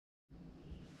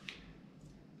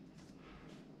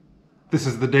This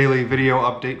is the daily video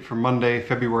update for Monday,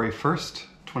 February 1st,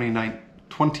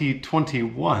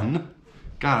 2021.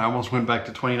 God, I almost went back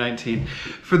to 2019.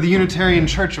 For the Unitarian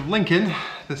Church of Lincoln,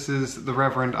 this is the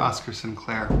Reverend Oscar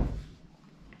Sinclair.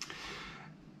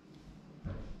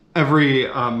 Every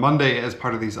Monday, as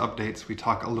part of these updates, we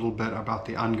talk a little bit about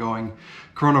the ongoing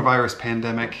coronavirus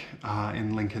pandemic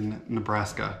in Lincoln,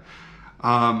 Nebraska.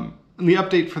 And the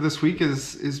update for this week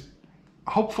is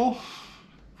hopeful.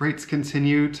 Rates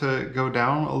continue to go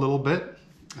down a little bit.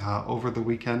 Over the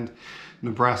weekend,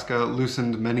 Nebraska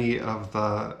loosened many of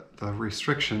the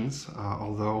restrictions,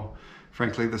 although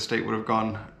frankly the state would have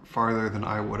gone farther than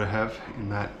I would have in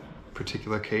that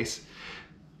particular case.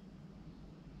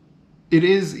 It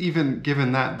is, even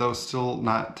given that, though, still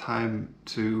not time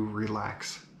to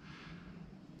relax.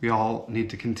 We all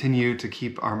need to continue to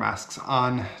keep our masks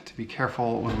on, to be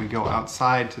careful when we go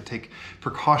outside, to take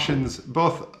precautions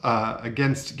both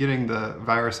against getting the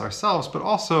virus ourselves, but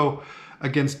also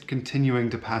against continuing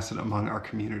to pass it among our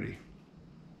community.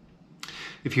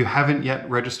 If you haven't yet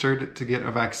registered to get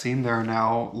a vaccine, there are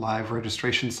now live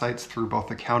registration sites through both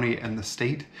the county and the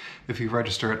state. If you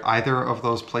register at either of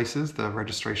those places, the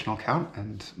registration will count,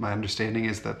 and my understanding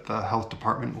is that the health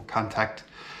department will contact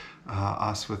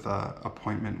us with an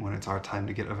appointment when it's our time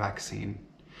to get a vaccine.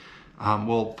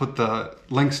 We'll put the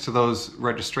links to those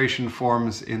registration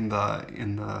forms in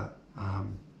the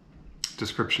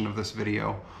description of this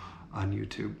video on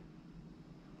YouTube.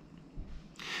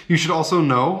 You should also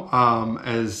know,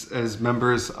 as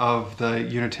members of the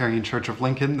Unitarian Church of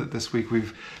Lincoln, that this week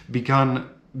we've begun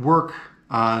work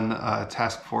on a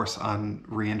task force on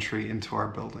reentry into our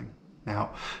building. Now,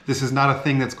 this is not a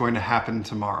thing that's going to happen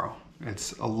tomorrow.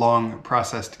 It's a long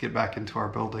process to get back into our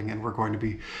building, and we're going to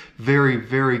be very,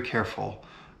 very careful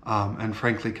and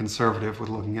frankly conservative with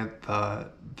looking at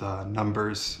the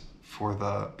numbers for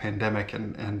the pandemic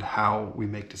and how we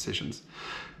make decisions.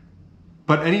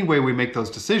 But any way we make those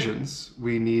decisions,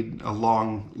 we need a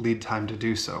long lead time to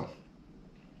do so.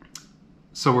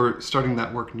 So we're starting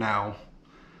that work now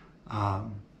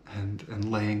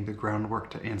and laying the groundwork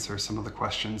to answer some of the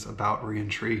questions about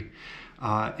reentry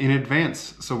in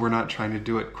advance, so we're not trying to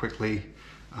do it quickly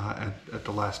at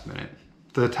the last minute.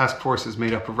 The task force is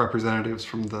made up of representatives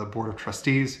from the Board of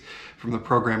Trustees, from the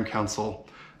Program Council,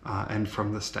 and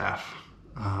from the staff.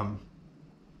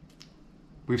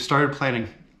 We've started planning.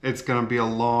 It's going to be a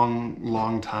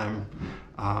long time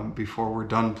before we're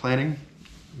done planning,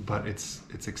 but it's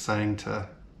exciting to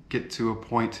get to a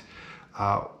point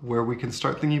where we can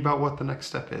start thinking about what the next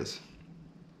step is.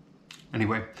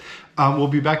 Anyway, we'll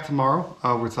be back tomorrow.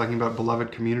 We're talking about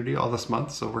beloved community all this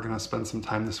month, so we're going to spend some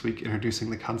time this week introducing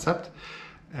the concept,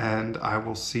 and I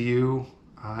will see you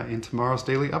in tomorrow's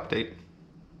daily update.